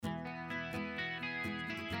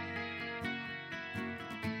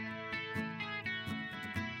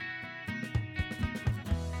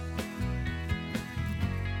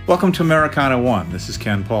Welcome to Americana One. This is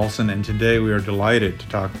Ken Paulson, and today we are delighted to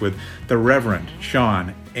talk with the Reverend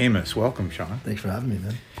Shawn Amos. Welcome, Shawn. Thanks for having me,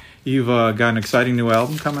 man. You've got an exciting new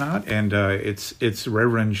album coming out, and it's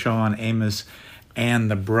Reverend Shawn Amos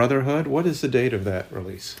and the Brotherhood. What is the date of that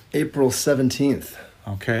release? April 17th.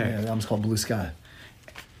 Okay. Yeah, the album's called Blue Sky.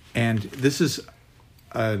 And this is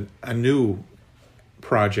a new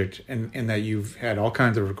project in that you've had all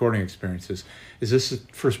kinds of recording experiences. Is this the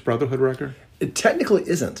first Brotherhood record? It technically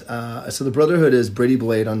isn't. So the Brotherhood is Brady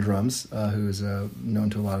Blade on drums, who is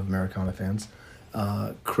known to a lot of Americana fans.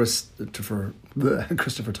 Christopher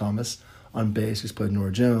Thomas on bass, who's played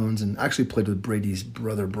Norah Jones, and actually played with Brady's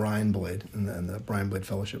brother Brian Blade in the Brian Blade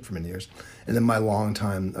Fellowship for many years. And then my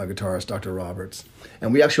longtime guitarist, Dr. Roberts.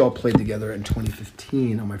 And we actually all played together in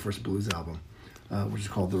 2015 on my first blues album, which is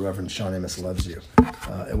called The Reverend Shawn Amos Loves You.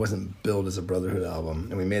 It wasn't billed as a Brotherhood album,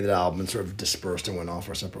 and we made that album and sort of dispersed and went off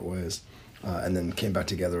our separate ways. And then came back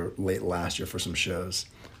together late last year for some shows.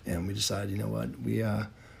 And we decided, you know what, we're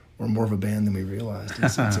more of a band than we realized.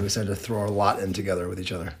 And so we decided to throw our lot in together with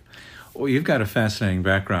each other. Well, you've got a fascinating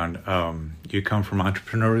background. You come from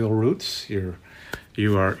entrepreneurial roots. Your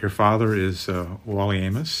father is Wally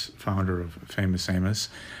Amos, founder of Famous Amos.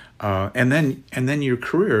 And then your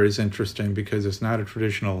career is interesting because it's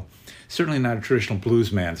certainly not a traditional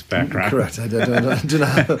bluesman's background. Correct. I do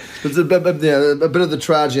not. It's a bit of the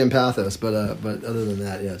tragedy and pathos, but other than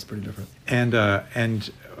that, yeah, it's pretty different. And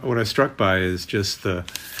what I was struck by is just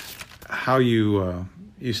how you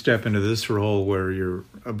step into this role where you're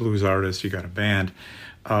a blues artist, you got a band.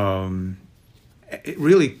 It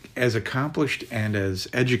really as accomplished and as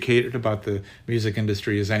educated about the music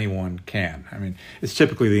industry as anyone can. I mean, it's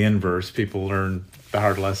typically the inverse. People learn the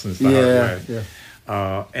hard lessons the hard way.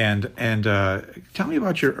 Yeah. And tell me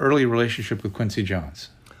about your early relationship with Quincy Jones.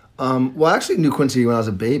 Well, I actually knew Quincy when I was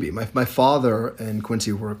a baby. My father and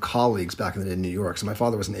Quincy were colleagues back in the day in New York. So my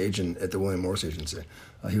father was an agent at the William Morris Agency.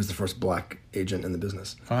 He was the first black agent in the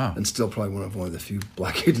business. Wow. And still probably one of the few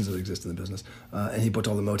black agents that exist in the business. And he booked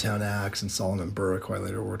all the Motown acts, and Solomon Burke, who I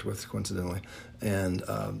later worked with, coincidentally. And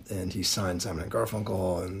he signed Simon &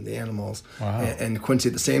 Garfunkel and The Animals. Wow. And Quincy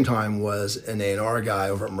at the same time was an A&R guy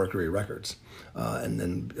over at Mercury Records. And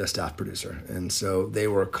then a staff producer. And so they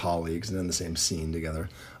were colleagues and in the same scene together.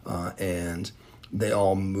 And they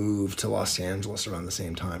all moved to Los Angeles around the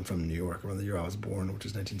same time from New York, around the year I was born, which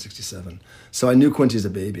was 1967. So I knew Quincy as a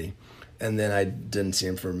baby. And then I didn't see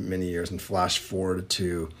him for many years, and flash forward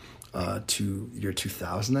to year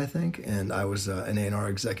 2000, I think. And I was an A&R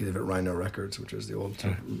executive at Rhino Records, which was the old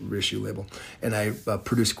reissue label. And I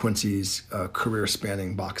produced Quincy's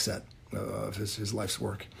career-spanning box set of his life's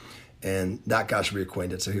work. And that got us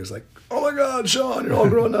reacquainted. So he was like, "Oh my God, Shawn, you're all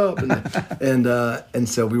grown up." And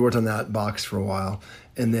so we worked on that box for a while.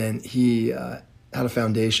 And then he had a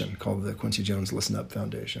foundation called the Quincy Jones Listen Up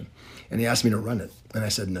Foundation. And he asked me to run it. And I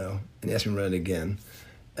said no. And he asked me to run it again.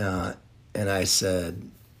 And I said,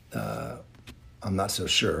 "I'm not so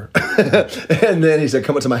sure." And then he said,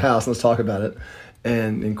 "Come up to my house and let's talk about it."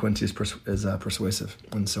 And Quincy is persuasive.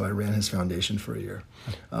 And so I ran his foundation for a year,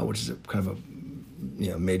 which is kind of a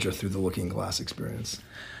major through the looking glass experience.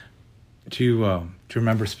 Do you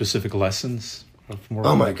remember specific lessons?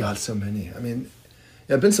 Oh my God, so many. I mean,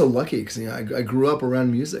 I've been so lucky because I grew up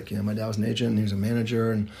around music. My dad was an agent, and he was a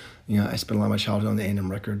manager, and I spent a lot of my childhood on the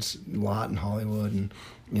A&M Records lot in Hollywood, and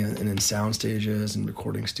and in sound stages and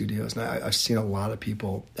recording studios. And I've seen a lot of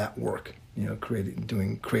people at work,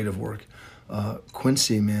 doing creative work.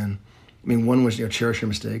 Quincy, man, I mean, one was cherish your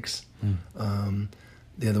mistakes.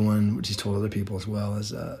 The other one, which he's told other people as well,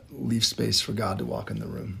 is leave space for God to walk in the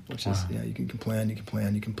room. Which is, you can plan,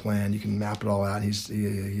 you can map it all out. He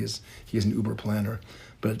is an uber planner,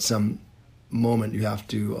 but at some moment you have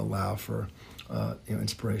to allow for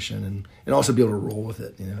inspiration and also be able to roll with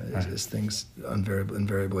it. As things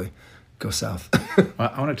invariably go south.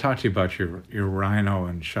 Well, I want to talk to you about your Rhino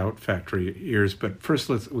and Shout Factory years, but first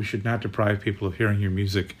we should not deprive people of hearing your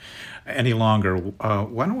music any longer.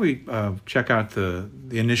 Why don't we check out the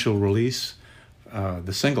initial release,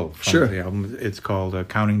 the single from the album? It's called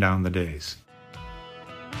Counting Down the Days.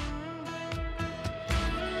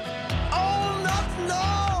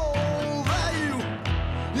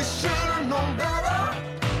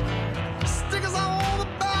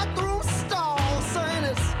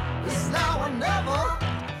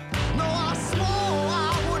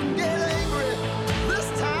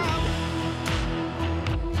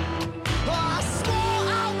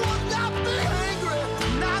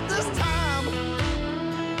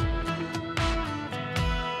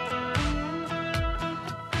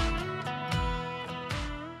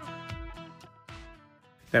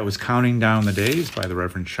 that was Counting Down the Days by the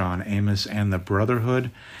Reverend Sean Amos and the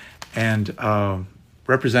Brotherhood. And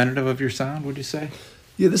representative of your sound, would you say?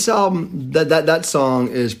 Yeah, this album, that song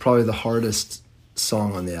is probably the hardest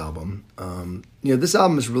song on the album. This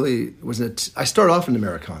album is really, I started off in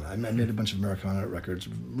Americana. I made a bunch of Americana records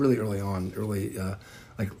really early on, early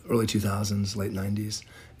 2000s, late 90s.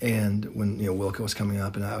 And when Wilco was coming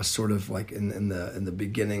up, and I was sort of like in the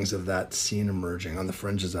beginnings of that scene emerging, on the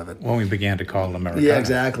fringes of it. When we began to call it Americana. Yeah,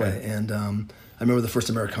 exactly. Right. And I remember the first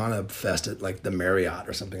Americana Fest at like the Marriott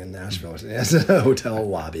or something in Nashville. It's a hotel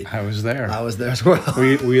lobby. I was there. I was there as well. Were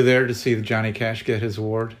you there to see Johnny Cash get his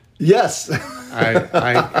award? Yes.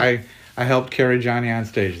 I helped carry Johnny on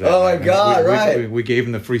stage that night. My God, right. We gave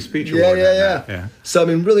him the free speech award. Yeah. So,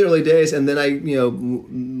 really early days, and then I,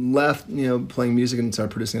 left, playing music and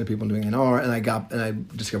started producing other people and doing A&R, and I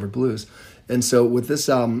discovered blues. And so with this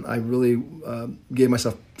album, I really gave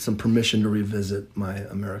myself some permission to revisit my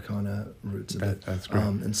Americana roots a bit. That's great.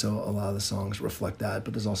 And so a lot of the songs reflect that,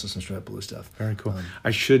 but there's also some straight up blues stuff. Very cool.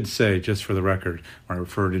 I should say, just for the record, when I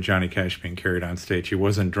refer to Johnny Cash being carried on stage, he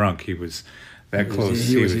wasn't drunk. He was that close.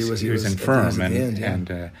 He was infirm.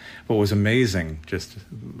 And what was amazing, just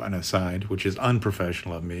an aside, which is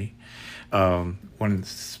unprofessional of me, when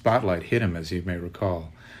Spotlight hit him, as you may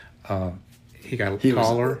recall, he got a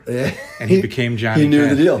collar, and he became Johnny. He knew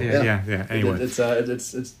Cash. the deal. Yeah. Anyway,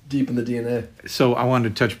 it's deep in the DNA. So I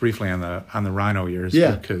wanted to touch briefly on the Rhino years,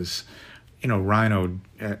 because Rhino,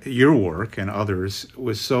 your work and others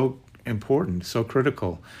was so important, so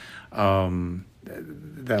critical.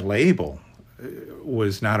 That label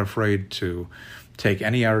was not afraid to take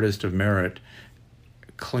any artist of merit,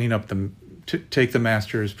 clean up take the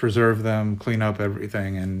masters, preserve them, clean up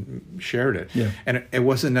everything, and shared it. Yeah. And it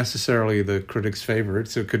wasn't necessarily the critics'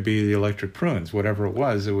 favorites. It could be the Electric Prunes, whatever it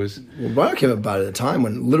was. It was. Well, Rhino came about at a time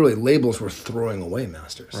when literally labels were throwing away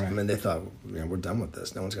masters. Right. I mean, they thought, we're done with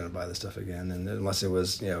this. No one's going to buy this stuff again, and unless it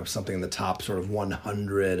was, something in the top sort of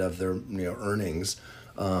 100 of their, earnings.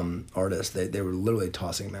 Artists, they were literally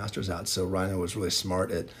tossing masters out. So Rhino was really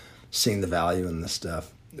smart at seeing the value in this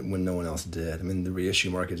stuff when no one else did. I mean, the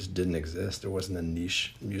reissue market just didn't exist. There wasn't a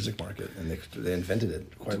niche music market, and they invented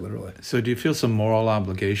it quite literally. So do you feel some moral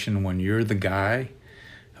obligation when you're the guy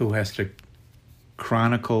who has to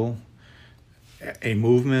chronicle a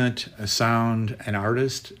movement, a sound, an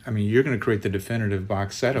artist? I mean, you're going to create the definitive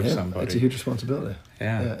box set of somebody. It's a huge responsibility.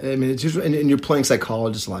 Yeah. I mean, it's huge, and you're playing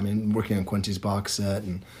psychologist a lot. I mean, working on Quincy's box set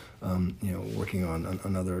and working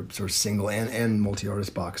on other sort of single and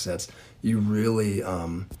multi-artist box sets. You really,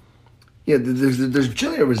 there's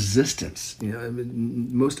generally a resistance. I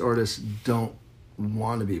mean, most artists don't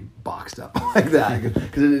want to be boxed up like that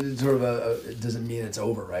because it's sort of it doesn't mean it's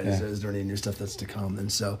over, right? Yeah. Is there any new stuff that's to come?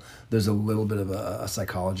 And so there's a little bit of a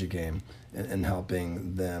psychology game in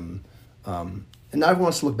helping them, and not everyone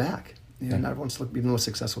wants to look back. Not everyone wants to look. Even the most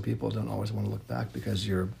successful people don't always want to look back because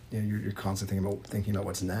you're constantly thinking about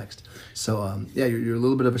what's next. So you're a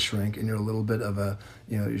little bit of a shrink, and you're a little bit of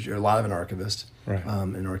you're a lot of an archivist, right?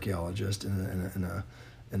 An archaeologist, and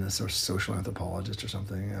a sort of social anthropologist or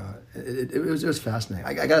something. It was fascinating.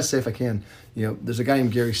 I got to say, if I can, there's a guy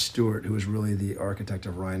named Gary Stewart who was really the architect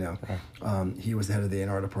of Rhino. Right. He was the head of the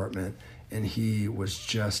A&R department, and he was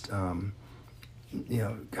just a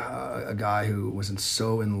guy who was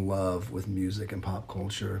so in love with music and pop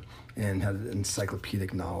culture and had an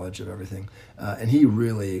encyclopedic knowledge of everything. And he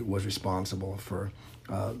really was responsible for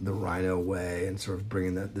the Rhino way and sort of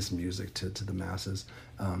bringing this music to the masses.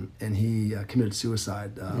 And he committed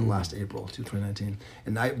suicide last April, 2019.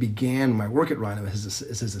 And I began my work at Rhino as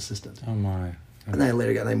his assistant. Oh, my. And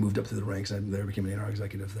then I moved up through the ranks. I later became an A&R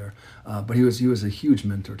executive there. But he was a huge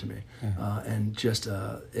mentor to me, and just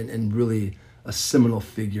and really a seminal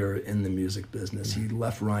figure in the music business. He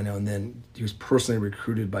left Rhino, and then he was personally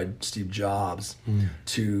recruited by Steve Jobs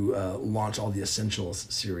to launch all the Essentials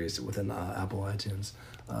series within Apple iTunes.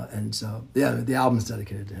 And so, the album's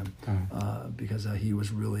dedicated to him because he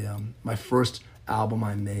was really my first album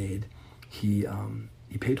I made. He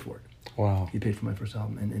paid for it. Wow. He paid for my first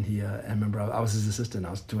album, and he. I remember I was his assistant.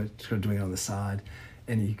 I was doing it on the side,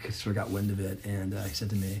 and he sort of got wind of it, and he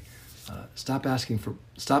said to me, "Stop asking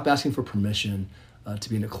for permission to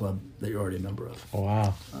be in a club that you're already a member of."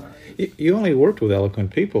 Wow. You only worked with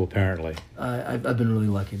eloquent people, apparently. I've been really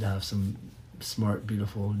lucky to have some smart,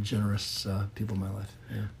 beautiful, generous people in my life.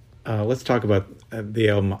 Yeah. Let's talk about the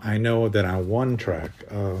album. I know that on one track,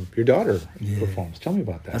 your daughter performs. Tell me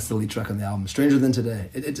about that. That's the lead track on the album, "Stranger Than Today."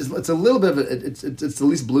 It's a little bit of it's the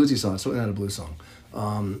least bluesy song. It's certainly not a blues song.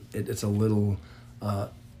 It's a little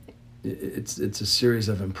it's a series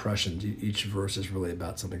of impressions. Each verse is really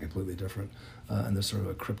about something completely different, and there's sort of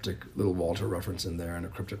a cryptic little Walter reference in there, and a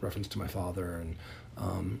cryptic reference to my father, and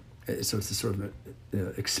so it's this sort of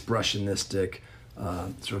expressionistic,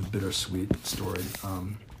 sort of bittersweet story.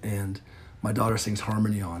 And my daughter sings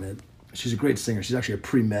harmony on it. She's a great singer. She's actually a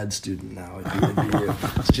pre-med student now at BU.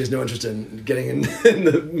 So she has no interest in getting in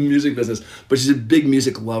the music business, but she's a big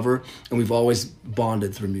music lover, and we've always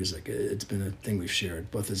bonded through music. It's been a thing we've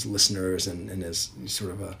shared, both as listeners and as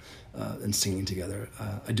sort of and singing together.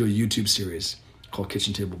 I do a YouTube series called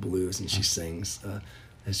Kitchen Table Blues, and she sings.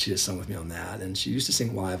 And she has sung with me on that, and she used to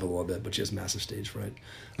sing live a little bit, but she has massive stage fright.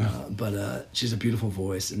 But she's a beautiful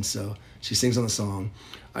voice, and so she sings on the song.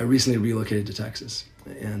 I recently relocated to Texas,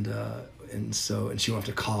 and she went off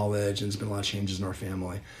to college, and there's been a lot of changes in our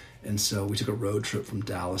family, and so we took a road trip from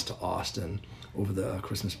Dallas to Austin over the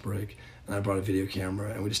Christmas break, and I brought a video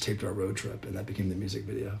camera, and we just taped our road trip, and that became the music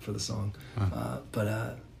video for the song.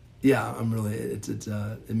 Yeah, I'm really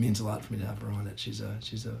it means a lot for me to have her on it. She's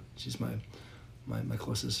my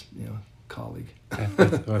closest, colleague.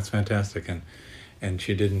 That's fantastic, and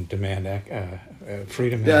she didn't demand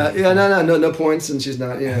freedom. No points, and she's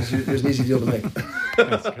not. There's an easy deal to make.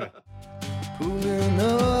 That's good. Pulling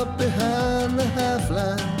up behind the half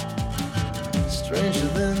line, stranger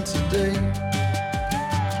than today.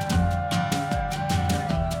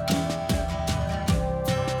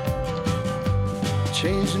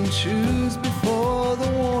 Changing shoes before the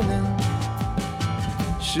warning.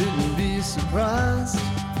 Shouldn't be surprised.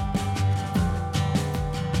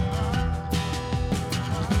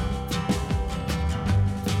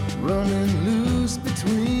 Running loose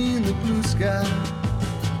between the blue sky.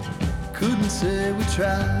 Couldn't say we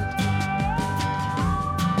tried.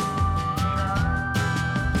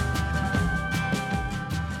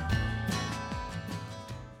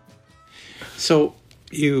 So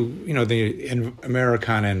the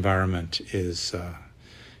Americana environment is.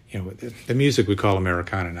 The music we call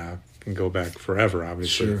Americana now can go back forever,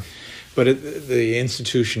 obviously. Sure. But the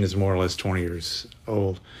institution is more or less 20 years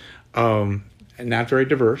old, and not very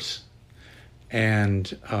diverse,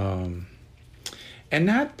 and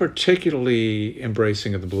not particularly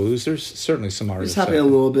embracing of the blues. There's certainly some artists. It's happening a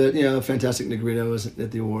little bit. Fantastic Negrito was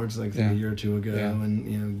at the awards a year or two ago, Yeah.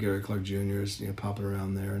 and Gary Clark Jr. is popping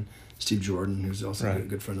around there, and Steve Jordan, who's also a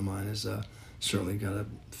good friend of mine, has certainly got a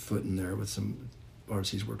foot in there with some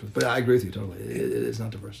artists he's worked with. But I agree with you totally. It's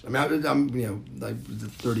not diverse. I mean, I'm like the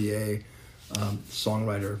 30A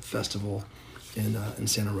Songwriter Festival in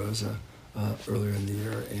Santa Rosa earlier in the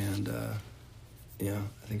year, and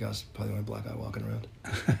I think I was probably the only black guy walking around.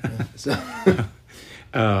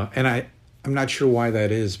 And I'm not sure why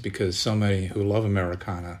that is, because so many who love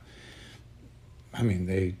Americana, I mean,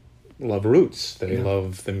 they love roots. They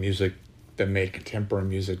love the music that made contemporary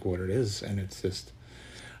music what it is, and it's just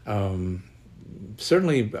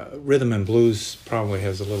certainly rhythm and blues probably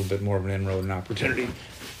has a little bit more of an inroad and opportunity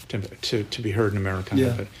to be heard in Americana.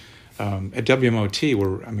 Yeah. But at WMOT,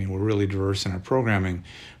 we're really diverse in our programming.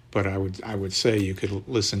 But I would say you could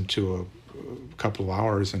listen to a couple of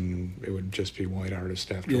hours and it would just be white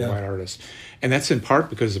artist after white artist, and that's in part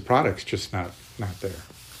because the product's just not there.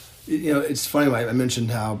 It's funny. I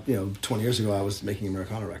mentioned how 20 years ago I was making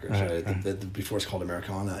Americana records, right? Before it's called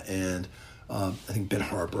Americana, and I think Ben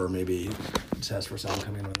Harper maybe just had his first album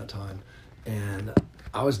coming around that time, and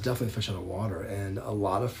I was definitely a fish out of water, and a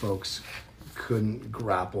lot of folks couldn't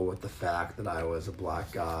grapple with the fact that I was a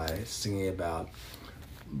black guy singing about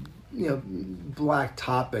black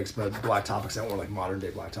topics, but black topics that weren't like modern day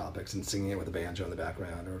black topics, and singing it with a banjo in the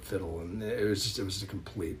background or a fiddle, and it was a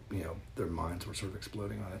complete, their minds were sort of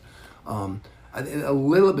exploding on it. I think a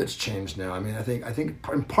little bit's changed now. I mean, I think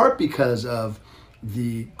in part because of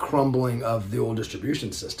the crumbling of the old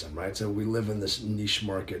distribution system, right? So we live in this niche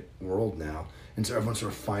market world now, and so everyone's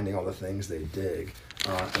sort of finding all the things they dig,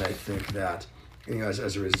 and I think that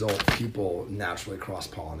as a result, people naturally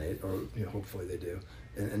cross-pollinate, or hopefully they do.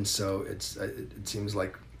 And so it seems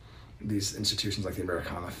like these institutions like the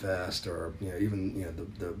Americana Fest, or even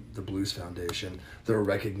the Blues Foundation, they're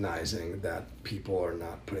recognizing that people are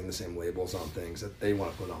not putting the same labels on things that they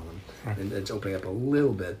want to put on them, right. And it's opening up a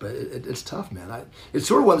little bit, but it's tough, man. It's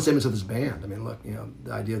sort of one of the same as with this band. I mean, look,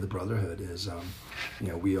 the idea of the brotherhood is,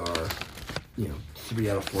 we are, 3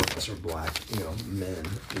 out of 4 of us are black, men,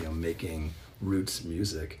 making roots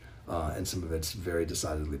music. And some of it's very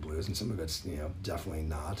decidedly blues, and some of it's definitely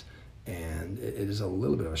not, and it is a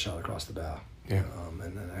little bit of a shot across the bow. Yeah.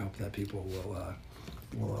 And I hope that people will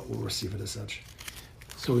receive it as such.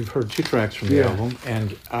 So we've heard 2 tracks from the album,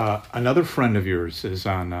 and another friend of yours is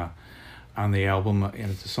on the album, and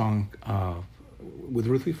it's a song with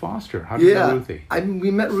Ruthie Foster. How did you know Ruthie?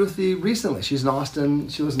 We met Ruthie recently. She's in Austin.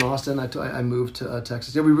 She lives in Austin. I moved to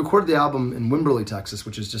Texas. Yeah, we recorded the album in Wimberley, Texas,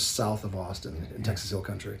 which is just south of Austin in Texas Hill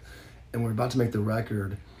Country. And we were about to make the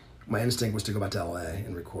record. My instinct was to go back to LA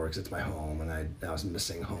and record because it's my home, and I was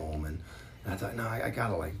missing home. And I thought, no, I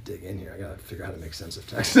gotta like dig in here. I gotta figure out how to make sense of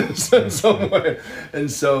Texas in some way. And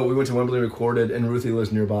so we went to Wimberley, recorded, and Ruthie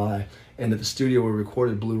lives nearby. And at the studio where we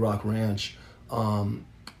recorded, Blue Rock Ranch,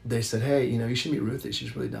 they said, hey, you should meet Ruthie.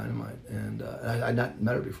 She's really dynamite. And I'd not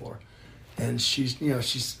met her before. And she's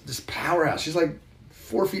this powerhouse. She's like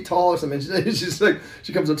 4 feet tall or something. She's like,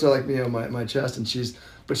 she comes up to like, my chest, and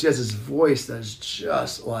but she has this voice that's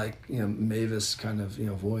just like, Mavis kind of,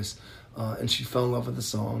 voice. And she fell in love with the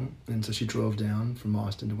song. And so she drove down from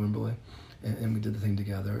Austin to Wimberley, and we did the thing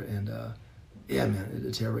together. And yeah, man,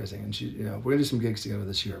 it's hair raising. And we're gonna do some gigs together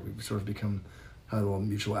this year. We've sort of become a little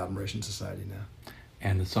mutual admiration society now.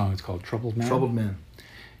 And the song is called Troubled Man? Troubled Man.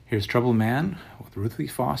 Here's Troubled Man with Ruthie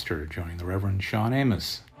Foster joining the Reverend Sean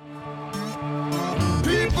Amos.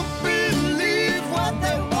 People believe what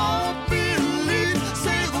they won't believe.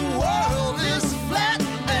 Say the world is flat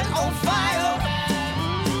and on fire.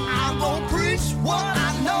 I'm gonna preach what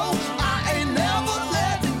I know. I ain't never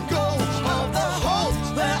letting go of the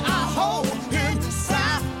hope that I hold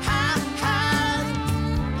inside.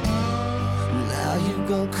 Now you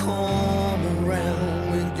gon' come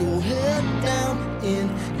around with your head down in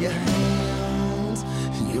your hands.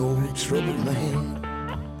 You're a troubled man.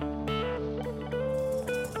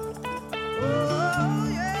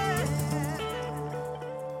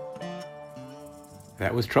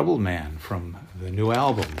 That was Troubled Man from the new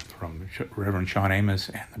album from Reverend Sean Amos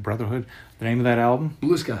and the Brotherhood. The name of that album?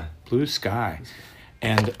 Blue Sky. Blue Sky.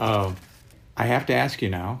 And I have to ask you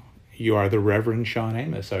now, you are the Reverend Sean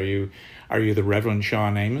Amos. Are you the Reverend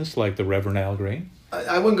Sean Amos, like the Reverend Al Green?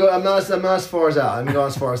 I wouldn't go. I'm not as far as that. I haven't gone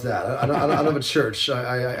as far as that. I don't have a church.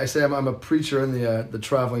 I say I'm a preacher in the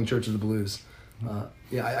traveling Church of the Blues.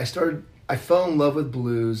 I fell in love with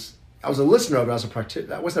blues. I was a listener of it.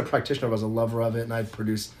 I wasn't a practitioner. I was a lover of it, and I'd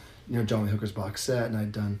produced, John Lee Hooker's box set, and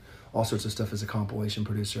I'd done all sorts of stuff as a compilation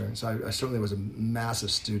producer. And so I certainly was a massive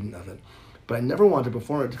student of it. But I never wanted to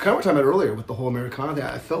perform it. Kind of what I talked about earlier with the whole Americana thing.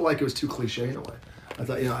 I felt like it was too cliche in a way. I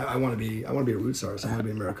thought, I want to be a roots artist. I want to be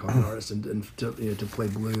an Americana artist, and to play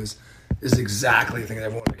blues is exactly the thing that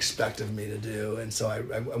everyone would expect of me to do. And so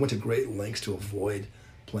I went to great lengths to avoid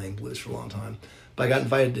playing blues for a long time. But I got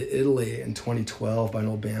invited to Italy in 2012 by an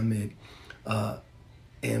old bandmate,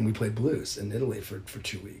 and we played blues in Italy for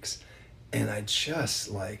 2 weeks. And I just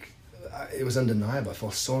it was undeniable. I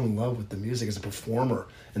fell so in love with the music as a performer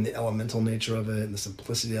and the elemental nature of it and the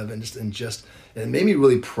simplicity of it, and it made me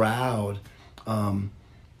really proud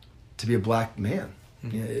to be a black man.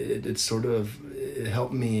 Mm-hmm. It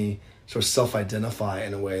helped me sort of self-identify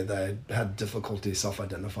in a way that I had difficulty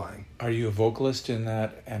self-identifying. Are you a vocalist in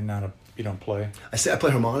that, and you don't play? I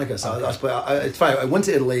play harmonica. So okay. It's funny. I went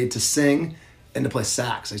to Italy to sing and to play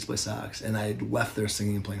sax. I used to play sax, and I left there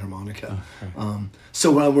singing and playing harmonica. Okay.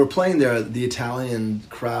 So when we were playing there, the Italian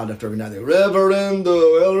crowd after every night, they go,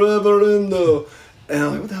 Reverendo, El Reverendo. And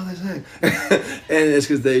I'm like, what the hell are they saying? And it's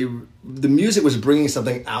because the music was bringing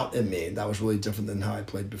something out in me that was really different than how I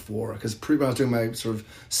played before. Because when I was doing my sort of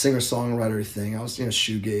singer-songwriter thing, I was,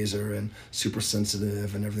 shoegazer and super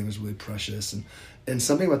sensitive, and everything was really precious. And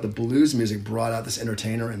something about the blues music brought out this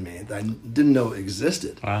entertainer in me that I didn't know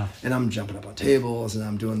existed. Wow. And I'm jumping up on tables, and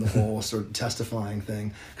I'm doing the whole sort of testifying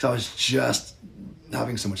thing, because I was just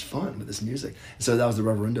having so much fun with this music. And so that was the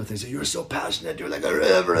Reverendo thing. So you're so passionate, you're like a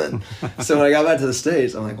reverend. So when I got back to the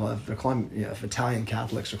States, I'm like, well, if Italian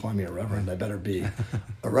Catholics are calling me a reverend, I better be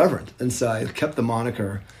a reverend. And so I kept the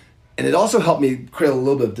moniker. And it also helped me create a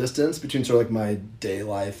little bit of distance between sort of like my day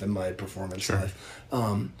life and my performance life.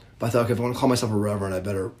 But I thought, okay, if I want to call myself a reverend, I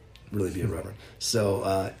better really be a reverend.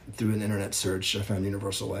 So through an internet search, I found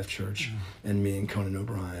Universal Life Church, and me and Conan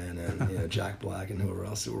O'Brien and Jack Black and whoever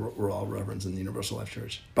else, we're all reverends in the Universal Life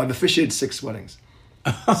Church. But I've officiated 6 weddings.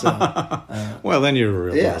 So, well, then you're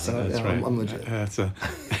a real reverend. So, that's right. I'm legit.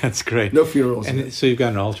 That's great. No funerals. And so you've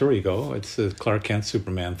got an alter ego. It's a Clark Kent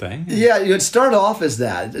Superman thing. Yeah, it started off as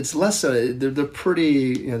that. It's less so. They're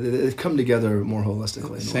pretty. They've come together more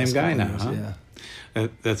holistically. Same guy now, huh? Yeah.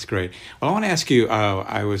 That's great. Well, I want to ask you,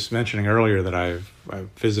 I was mentioning earlier that I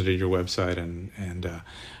visited your website and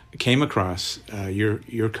came across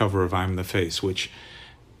your cover of I'm the Face, which,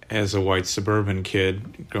 as a white suburban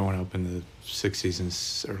kid growing up in the 60s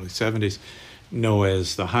and early 70s, know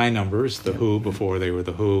as the High Numbers, The Who, before they were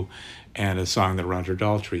The Who, and a song that Roger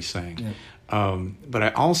Daltrey sang. Yeah. But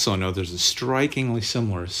I also know there's a strikingly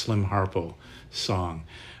similar Slim Harpo song.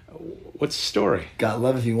 What's the story? Got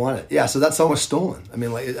Love If You Want It. Yeah, so that song was stolen. I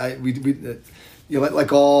mean, like we you know,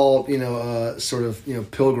 like all, you know, sort of, you know,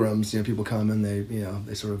 pilgrims, you know, people come and they, you know,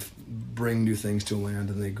 they sort of bring new things to a land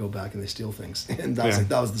and they go back and they steal things. And that was like,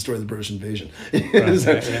 that was the story of the British invasion.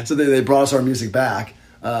 Right, so they brought us our music back,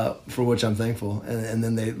 for which I'm thankful. And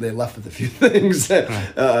then they left with a few things.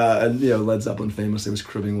 And, you know, Led Zeppelin famously was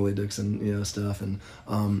cribbing Willie Dixon, you know, stuff. And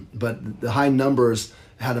but the High Numbers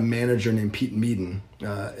had a manager named Pete Meaden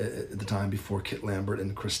at the time, before Kit Lambert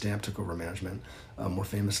and Chris Stamp took over management, more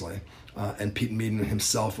famously. And Pete Meaden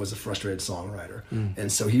himself was a frustrated songwriter.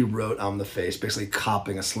 And so he wrote On the Face, basically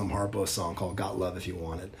copying a Slim Harpo song called Got Love If You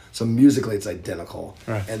Want It. So musically it's identical.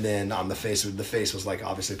 Right. And then On the Face was like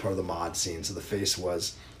obviously part of the mod scene. So the Face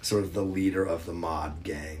was sort of the leader of the mod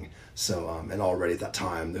gang. So, and already at that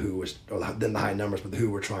time, the Who was, or then the High Numbers, but the Who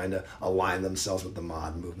were trying to align themselves with the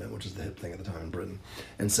mod movement, which is the hip thing at the time in Britain.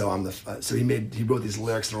 And so so he wrote these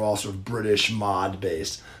lyrics that are all sort of British mod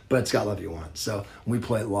based, but it's Got Love You Want. So when we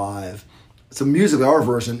play it live, so musically our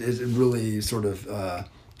version is really sort of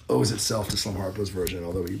owes itself to Slim Harpo's version,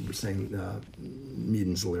 although we were saying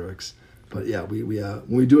Meaden's lyrics. But yeah, we when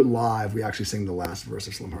we do it live, we actually sing the last verse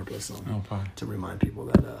of Slim Harpo's song to remind people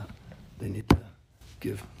that they need to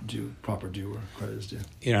give proper due where credit is due.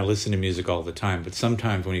 You know, I listen to music all the time, but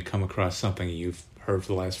sometimes when you come across something you've heard for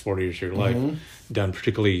the last 40 years of your life, done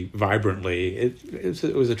particularly vibrantly,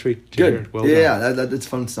 it was a treat to hear. Well done. That it's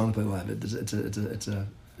fun song to play live.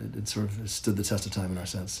 It sort of stood the test of time in our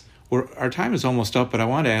sense. Well, our time is almost up, but I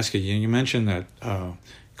wanted to ask you. You mentioned that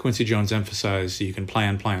Quincy Jones emphasized you can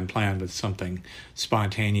plan, but something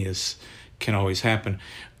spontaneous can always happen.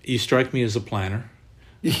 You strike me as a planner.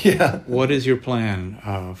 Yeah. What is your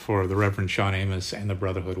plan for the Reverend Sean Amos and the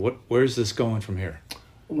Brotherhood? Where's this going from here?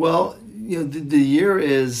 Well, you know, the year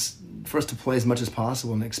is for us to play as much as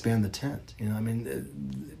possible and expand the tent. You know, I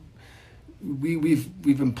mean, we've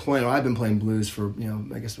been playing. Or I've been playing blues for, you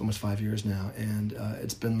know, I guess almost 5 years now, and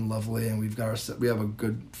it's been lovely. And we have a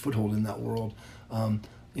good foothold in that world.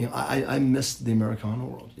 You know, I miss the Americana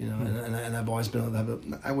world, you know, and I've always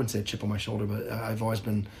been, I wouldn't say a chip on my shoulder, but I've always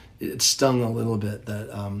been, it stung a little bit that,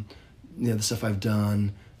 you know, the stuff I've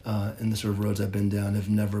done and the sort of roads I've been down have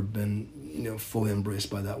never been, you know, fully embraced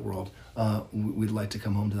by that world. We'd like to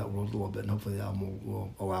come home to that world a little bit, and hopefully the album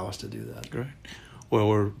will allow us to do that. Great. Well,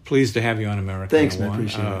 we're pleased to have you on Americana Thanks, man. One.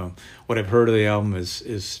 Appreciate it. What I've heard of the album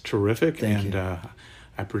is terrific, Thank you.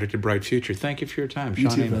 I predict a bright future. Thank you for your time, You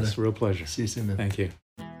Sean too, Amos. brother. Real pleasure. See you soon, man. Thank you.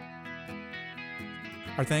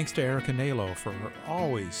 Our thanks to Erica Nalo for her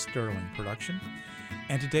always sterling production,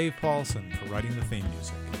 and to Dave Paulson for writing the theme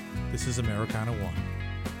music. This is Americana One.